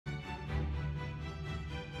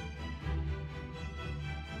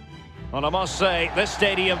Well, I must say, this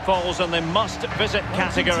stadium falls in the must-visit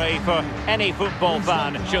category for any football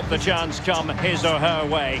fan, should the chance come his or her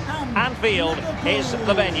way. Anfield is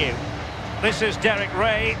the venue. This is Derek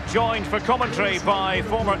Ray, joined for commentary by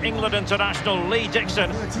former England international Lee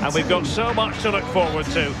Dixon, and we've got so much to look forward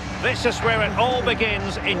to. This is where it all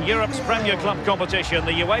begins in Europe's Premier Club competition,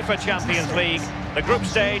 the UEFA Champions League, the group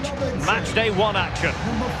stage, match day 1 action.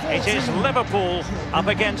 It is Liverpool up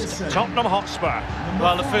against Tottenham Hotspur.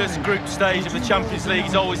 Well, the first group stage of the Champions League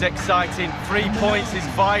is always exciting. 3 points is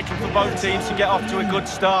vital for both teams to get off to a good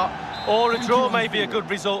start, or a draw may be a good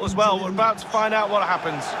result as well. We're about to find out what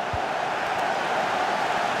happens.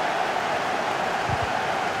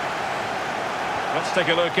 Let's take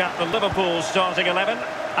a look at the Liverpool starting 11.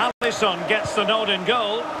 Alisson gets the nod in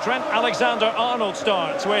goal. Trent Alexander-Arnold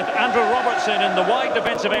starts with Andrew Robertson in the wide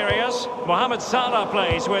defensive areas. Mohamed Salah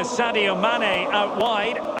plays with Sadio Mane out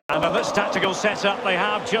wide. And in this tactical setup, they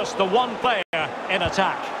have just the one player in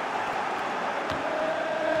attack.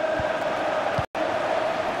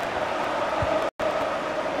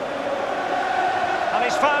 And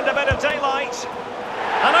he's found a bit of daylight.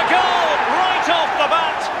 And a goal right off the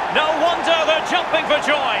bat. No wonder they're jumping for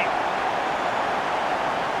joy.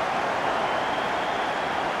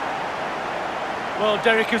 Well,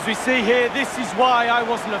 Derek, as we see here, this is why I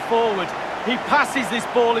wasn't a forward. He passes this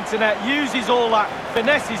ball into net, uses all that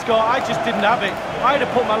finesse he's got. I just didn't have it. I'd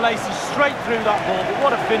have put my laces straight through that ball, but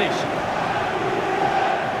what a finish.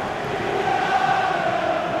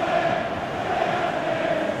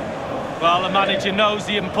 Well, the manager knows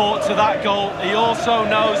the importance of that goal. He also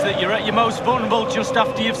knows that you're at your most vulnerable just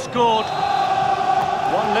after you've scored.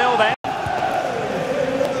 1-0 then.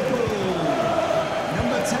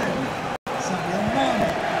 Number 10, Sadio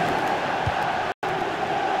Mane.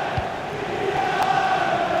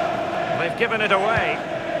 They've given it away.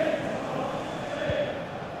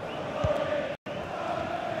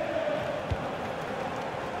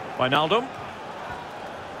 Wijnaldum.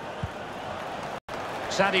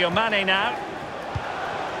 Sadio Mane now.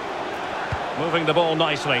 Moving the ball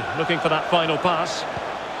nicely, looking for that final pass.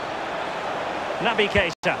 Naby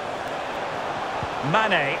Keita.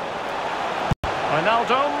 Mane.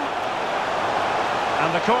 Wijnaldum.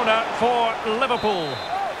 And the corner for Liverpool.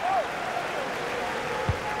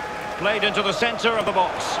 Played into the centre of the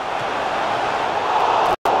box.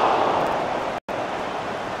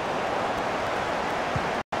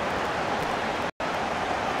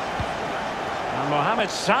 And Mohamed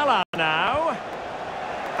Salah now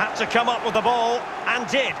had to come up with the ball and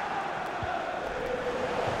did.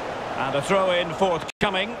 And a throw-in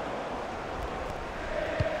forthcoming.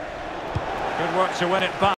 Good work to win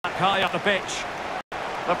it back high up the pitch.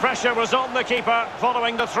 The pressure was on the keeper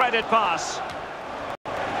following the threaded pass.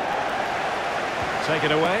 Take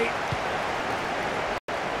it away.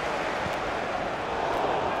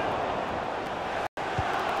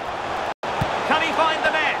 Can he find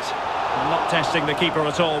the net? Not testing the keeper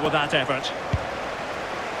at all with that effort.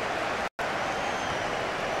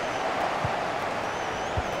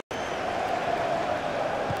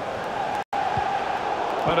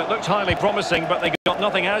 Well, it looked highly promising, but they got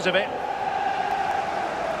nothing out of it.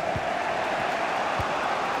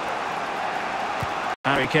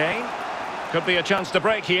 Harry Kane. Could be a chance to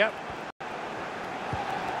break here.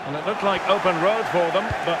 And it looked like open road for them,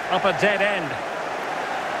 but up a dead end.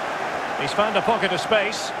 He's found a pocket of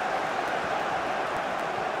space.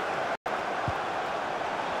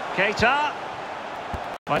 Keita.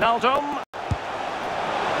 Wijnaldum.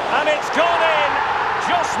 And it's gone in!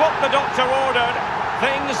 Just what the doctor ordered.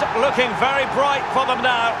 Things looking very bright for them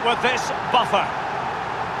now with this buffer.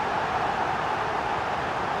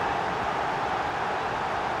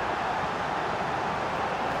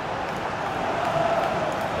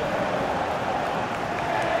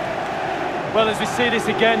 Well, as we see this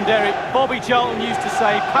again, Derek, Bobby Charlton used to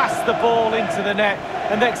say, pass the ball into the net,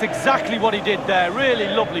 and that's exactly what he did there. Really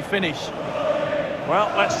lovely finish.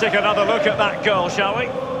 Well, let's take another look at that goal, shall we?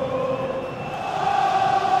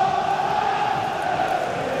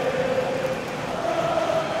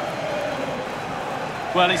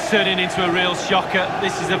 Well, it's turning into a real shocker.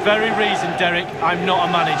 This is the very reason, Derek, I'm not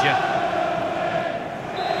a manager.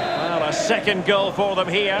 Well, a second goal for them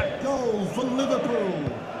here. Goal for Liverpool.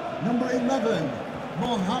 Number 11,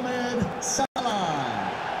 Mohamed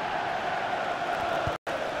Salah.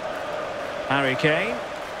 Harry Kane.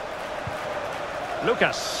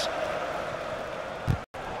 Lucas.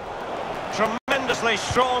 Tremendously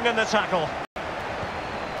strong in the tackle.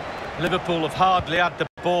 Liverpool have hardly had the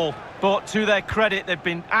ball, but to their credit, they've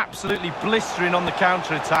been absolutely blistering on the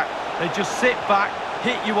counter-attack. They just sit back,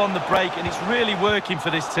 hit you on the break, and it's really working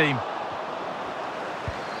for this team.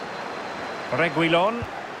 Reguilon.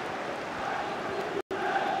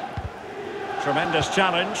 Tremendous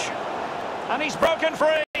challenge. And he's broken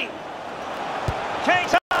free.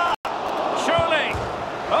 Keita! Surely.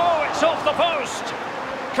 Oh, it's off the post.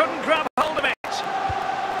 Couldn't grab hold of it.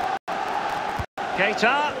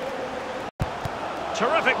 Keita.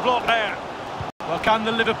 Terrific block there. Well, can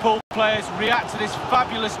the Liverpool players react to this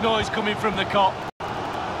fabulous noise coming from the Kop?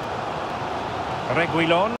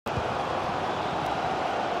 Reguilon.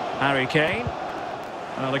 Harry Kane.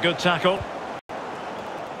 Well, a good tackle.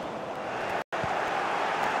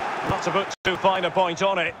 Not to put too fine a point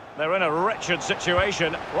on it, they're in a wretched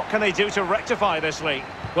situation. What can they do to rectify this leak?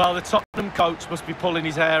 Well, the Tottenham coach must be pulling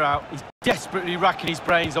his hair out. He's desperately racking his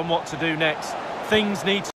brains on what to do next. Things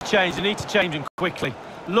need to change, they need to change them quickly.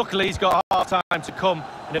 Luckily, he's got half-time to come,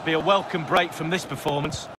 and it'll be a welcome break from this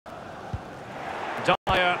performance.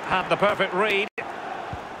 Dyer had the perfect read.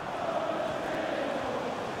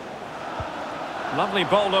 Lovely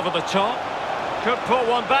ball over the top. Could pull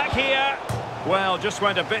one back here. Well, just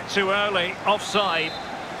went a bit too early. Offside.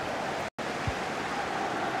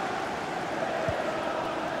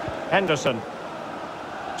 Henderson.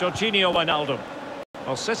 Jorginho Wijnaldum.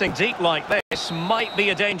 Well, sitting deep like this might be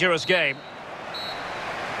a dangerous game.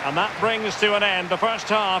 And that brings to an end the first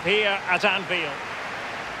half here at Anfield.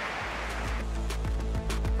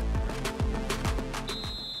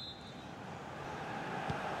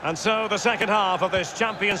 And so the second half of this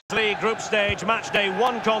Champions League group stage matchday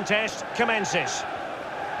 1 contest commences.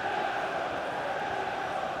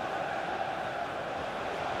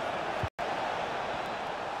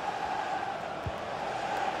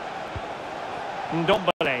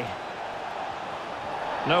 Ndombele.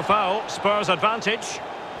 No foul, Spurs advantage.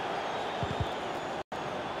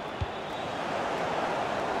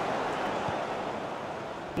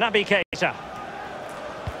 Naby Keita.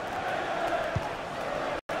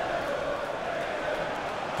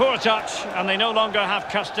 Poor touch, and they no longer have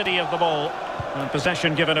custody of the ball. And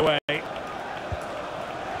possession given away.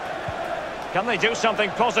 Can they do something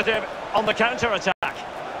positive on the counter-attack?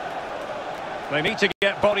 They need to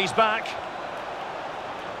get bodies back.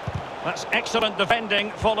 That's excellent defending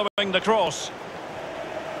following the cross.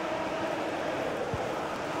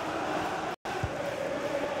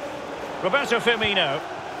 Roberto Firmino.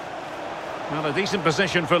 Well, a decent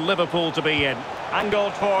position for Liverpool to be in.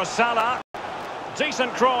 Angled for Salah.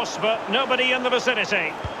 Decent cross, but nobody in the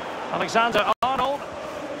vicinity. Alexander-Arnold.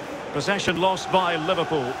 Possession lost by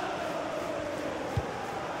Liverpool.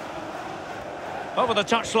 Over the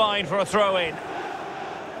touchline for a throw-in.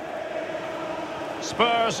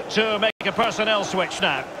 Spurs to make a personnel switch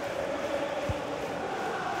now.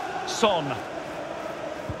 Son.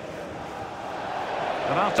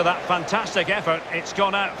 But after that fantastic effort, it's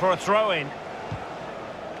gone out for a throw-in.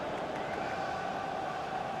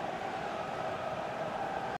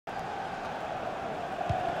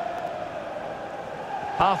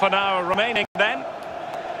 Half an hour remaining then.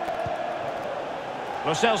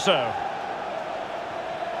 Lo Celso.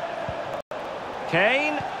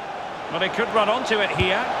 Kane. But he could run onto it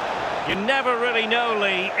here. You never really know,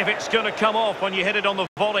 Lee, if it's going to come off when you hit it on the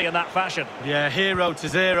volley in that fashion. Yeah,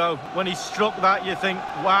 0-0. When he struck that, you think,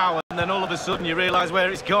 wow, and then all of a sudden you realise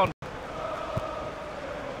where it's gone.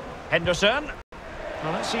 Henderson.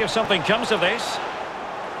 Well, let's see if something comes of this.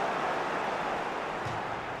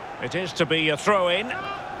 It is to be a throw-in.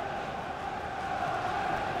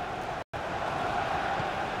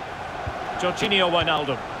 Jorginho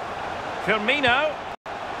Wijnaldum. Firmino.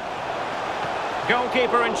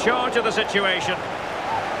 Goalkeeper in charge of the situation.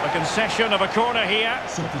 A concession of a corner here.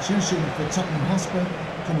 Substitution for Tottenham Hotspur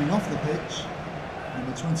coming off the pitch.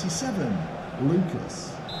 Number 27,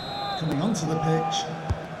 Lucas. Coming onto the pitch,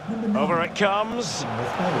 number 9. Over it comes.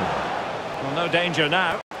 Well, no danger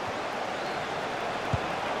now.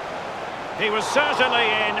 He was certainly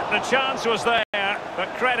in. The chance was there, but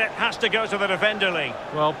credit has to go to the defender, Lee.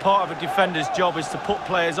 Well, part of a defender's job is to put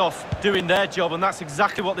players off doing their job, and that's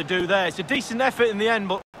exactly what they do there. It's a decent effort in the end,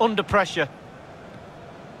 but under pressure.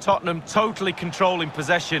 Tottenham totally controlling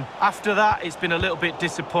possession. After that, it's been a little bit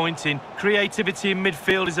disappointing. Creativity in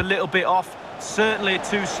midfield is a little bit off. Certainly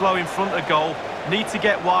too slow in front of goal. Need to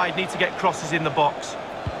get wide, need to get crosses in the box.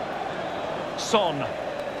 Son.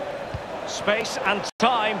 Space and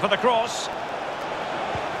time for the cross.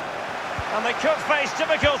 And they could face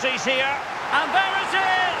difficulties here. And there it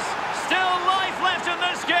is! Still life left in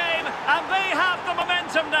this game, and they have the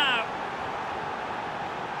momentum now.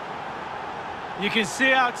 You can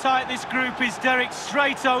see how tight this group is, Derek.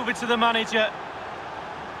 Straight over to the manager.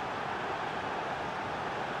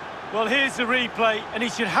 Well, here's the replay, and he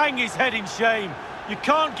should hang his head in shame. You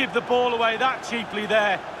can't give the ball away that cheaply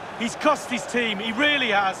there. He's cost his team, he really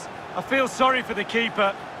has. I feel sorry for the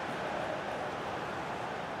keeper.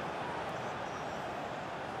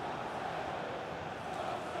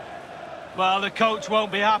 Well, the coach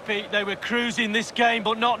won't be happy. They were cruising this game,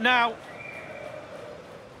 but not now.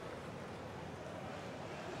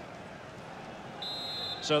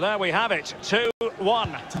 So there we have it, 2-1.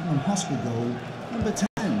 Tottenham Hotspur goal, number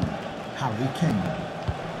 10, Harry King.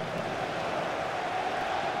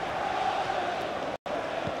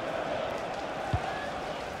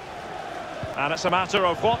 And it's a matter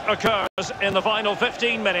of what occurs in the final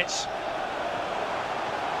 15 minutes.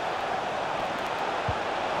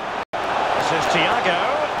 This is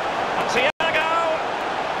Thiago. Thiago!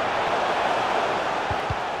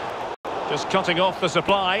 Just cutting off the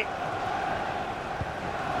supply.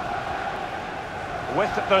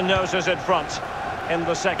 With their noses in front in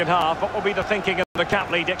the second half. What will be the thinking of the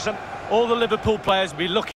camp, Lee Dixon? All the Liverpool players will be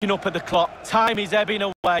looking up at the clock. Time is ebbing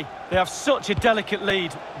away. They have such a delicate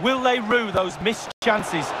lead. Will they rue those missed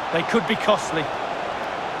chances? They could be costly.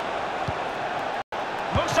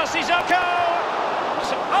 Musa Sissoko!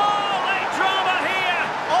 Oh, late drama here!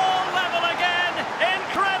 All level again!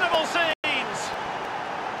 Incredible scenes!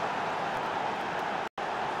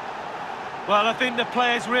 Well, I think the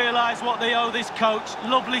players realise what they owe this coach.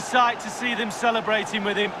 Lovely sight to see them celebrating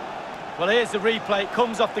with him. Well, here's the replay. It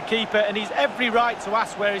comes off the keeper, and he's every right to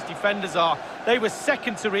ask where his defenders are. They were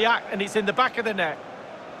second to react, and it's in the back of the net.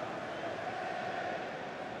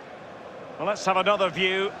 Well, let's have another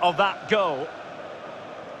view of that goal.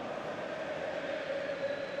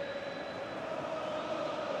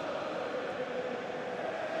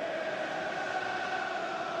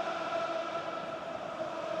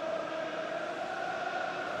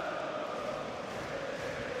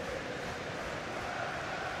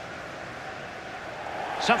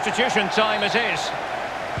 Substitution time it is.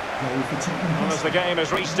 Goal for Tottenham Well, as Hotspur. the game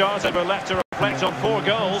has restarted, we're left to reflect on 4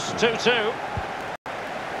 goals, 2-2.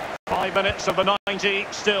 5 minutes of the 90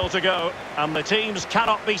 still to go, and the teams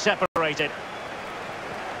cannot be separated.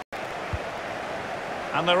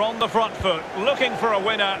 And they're on the front foot, looking for a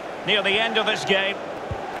winner near the end of this game.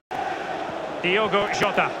 Diogo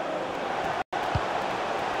Jota.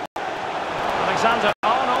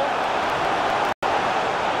 Alexander-Arnold.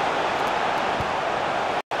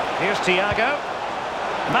 Here's Thiago.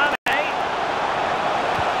 Mane.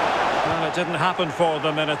 Well, it didn't happen for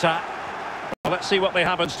them in attack. Well, let's see what they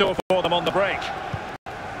have in store for them on the break.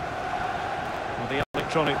 Well, the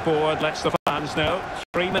electronic board lets the fans know.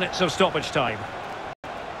 3 minutes of stoppage time.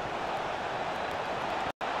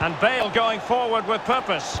 And Bale going forward with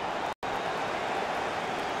purpose.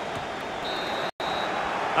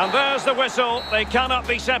 And there's the whistle. They cannot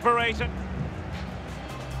be separated.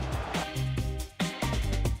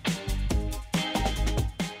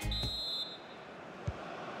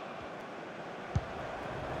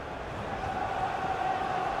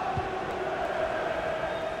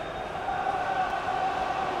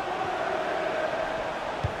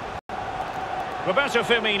 Roberto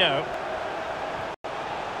Firmino.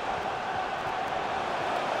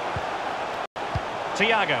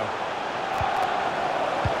 Thiago.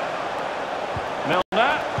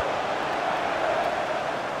 Milner.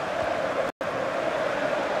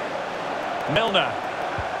 Milner.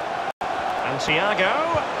 And Thiago.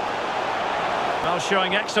 Well,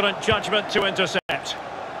 showing excellent judgment to intercept.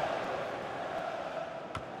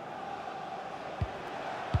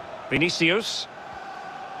 Vinicius.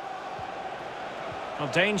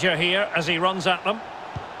 Well, danger here as he runs at them.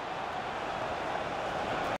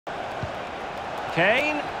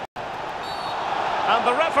 Kane. And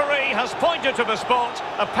the referee has pointed to the spot.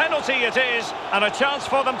 A penalty it is, and a chance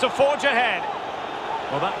for them to forge ahead.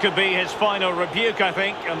 Well, that could be his final rebuke, I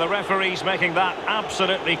think, and the referee's making that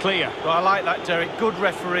absolutely clear. Well, I like that, Derek. Good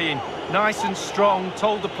refereeing. Nice and strong.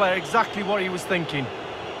 Told the player exactly what he was thinking.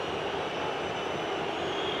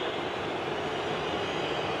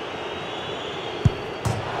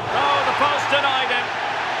 Denied him.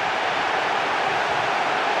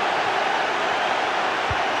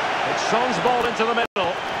 It's Son's ball into the middle.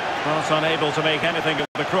 Well, it's unable to make anything of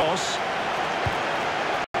the cross.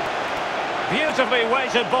 Beautifully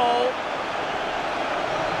weighted ball.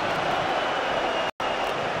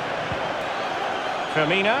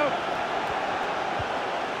 Firmino.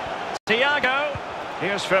 Thiago.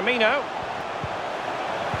 Here's Firmino.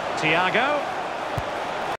 Thiago.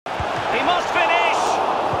 He must finish.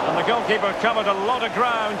 And the goalkeeper covered a lot of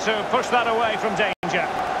ground to push that away from danger.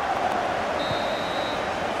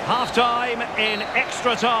 Half-time in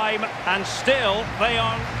extra time, and still they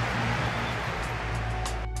are...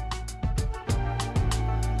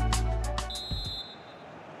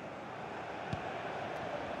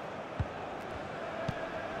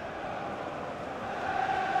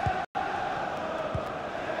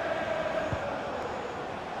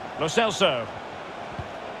 Lo Celso.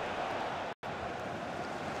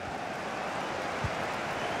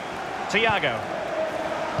 Thiago.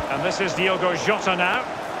 And this is Diogo Jota now.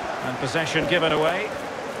 And possession given away.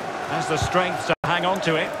 Has the strength to hang on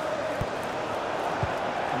to it.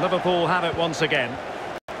 Liverpool have it once again.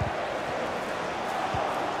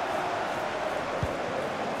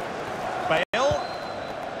 Bale.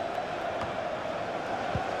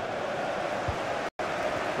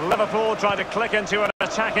 Liverpool try to click into an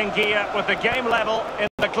attacking gear with the game level in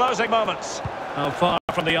the closing moments. How far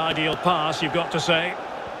from the ideal pass, you've got to say.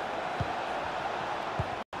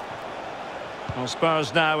 Well,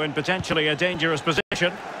 Spurs now in potentially a dangerous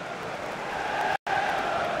position.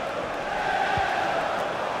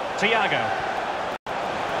 Thiago.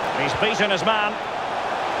 He's beaten his man.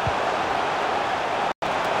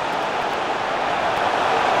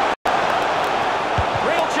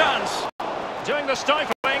 Real chance. Doing the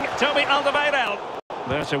stifling, Toby Alderweireld.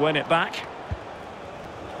 There to win it back.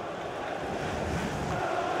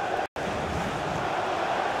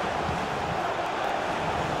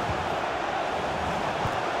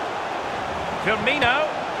 Firmino.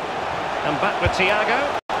 And back with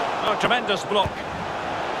Thiago. Oh, tremendous block.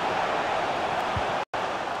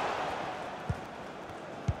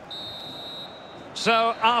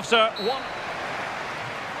 So, after one...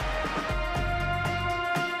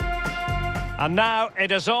 And now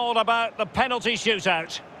it is all about the penalty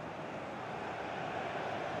shootout.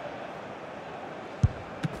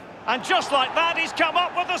 And just like that, he's come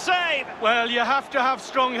up with the save. Well, you have to have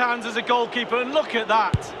strong hands as a goalkeeper, and look at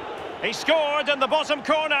that. He scored in the bottom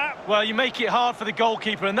corner. Well, you make it hard for the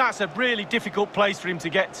goalkeeper, and that's a really difficult place for him to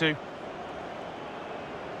get to.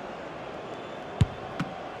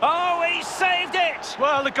 Oh, he saved it!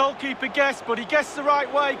 Well, the goalkeeper guessed, but he guessed the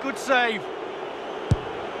right way. Good save.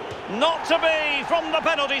 Not to be from the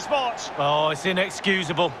penalty spot. Oh, it's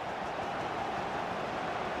inexcusable.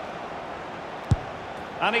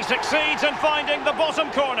 And he succeeds in finding the bottom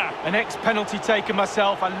corner. An ex-penalty taker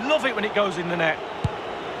myself. I love it when it goes in the net.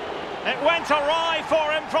 It went awry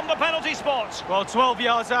for him from the penalty spot. Well, 12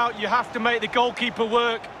 yards out, you have to make the goalkeeper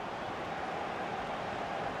work.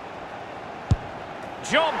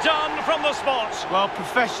 Job done from the spot. Well,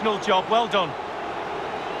 professional job, well done.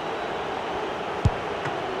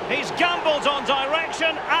 He's gambled on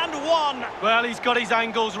direction and won. Well, he's got his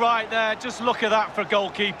angles right there. Just look at that for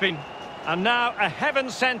goalkeeping. And now a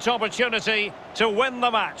heaven-sent opportunity to win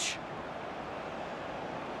the match.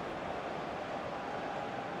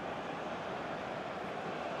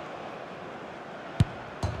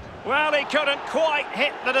 Well, he couldn't quite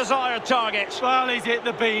hit the desired target. Well, he's hit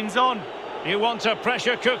the beans on. You want a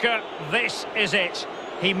pressure cooker? This is it.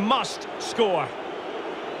 He must score.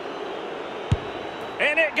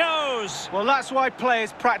 In it goes. Well, that's why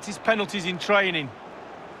players practice penalties in training.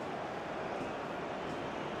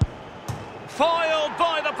 Foiled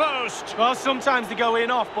by the post. Well, sometimes they go in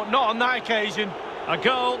off, but not on that occasion. A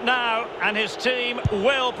goal now, and his team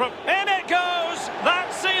will... In it goes!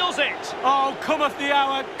 That seals it! Oh, cometh the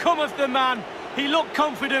hour, cometh the man. He looked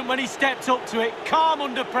confident when he stepped up to it. Calm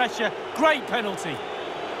under pressure. Great penalty.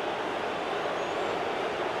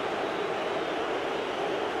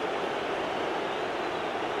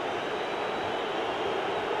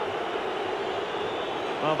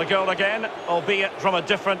 Well, the goal again, albeit from a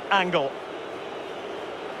different angle.